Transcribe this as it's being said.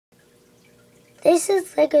This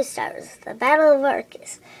is LEGO Star Wars, the Battle of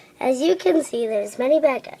Arkus. As you can see, there's many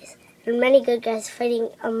bad guys and many good guys fighting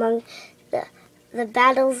among the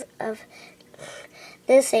battles of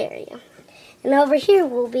this area. And over here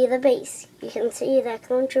will be the base. You can see that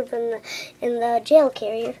clone troop in the jail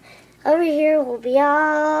carrier. Over here will be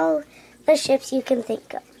all the ships you can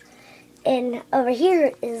think of. And over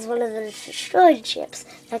here is one of the destroyed ships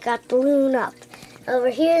that got blown up. Over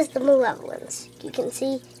here is the Malevolence. You can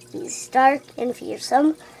see he's dark and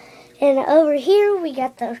fearsome. And over here we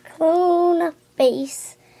got the clone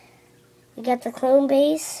base. We got the clone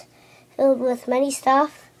base filled with many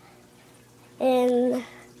stuff. And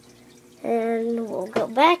we'll go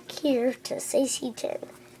back here to CC10.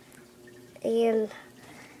 And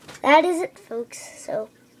that is it, folks. So,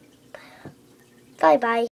 bye-bye.